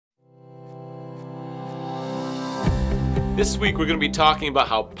This week we're going to be talking about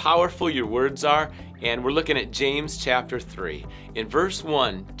how powerful your words are, and we're looking at James chapter 3. In verse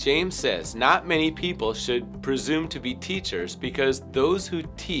 1, James says, "Not many people should presume to be teachers, because those who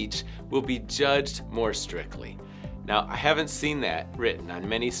teach will be judged more strictly." Now, I haven't seen that written on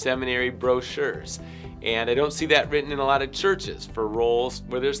many seminary brochures, and I don't see that written in a lot of churches for roles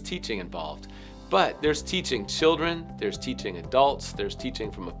where there's teaching involved. But there's teaching children, there's teaching adults, there's teaching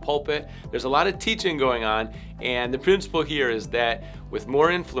from a pulpit. There's a lot of teaching going on, and the principle here is that with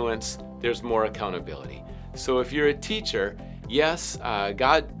more influence, there's more accountability. So if you're a teacher, yes,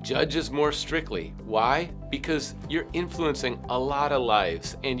 God judges more strictly. Why? Because you're influencing a lot of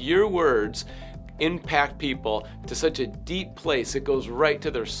lives, and your words impact people to such a deep place it goes right to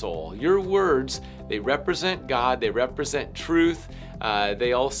their soul. Your words, they represent God, they represent truth,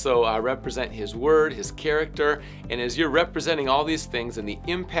 they also represent His Word, His character, and as you're representing all these things and the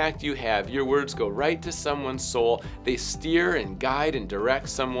impact you have, your words go right to someone's soul. They steer and guide and direct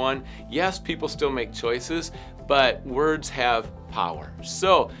someone. Yes, people still make choices, but words have power.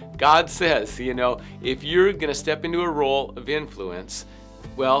 So God says, if you're gonna step into a role of influence,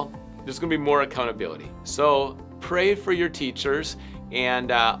 well, there's going to be more accountability. So pray for your teachers,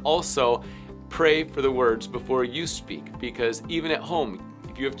 and also pray for the words before you speak, because even at home,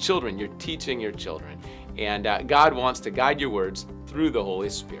 if you have children, you're teaching your children. And God wants to guide your words through the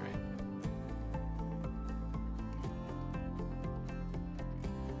Holy Spirit.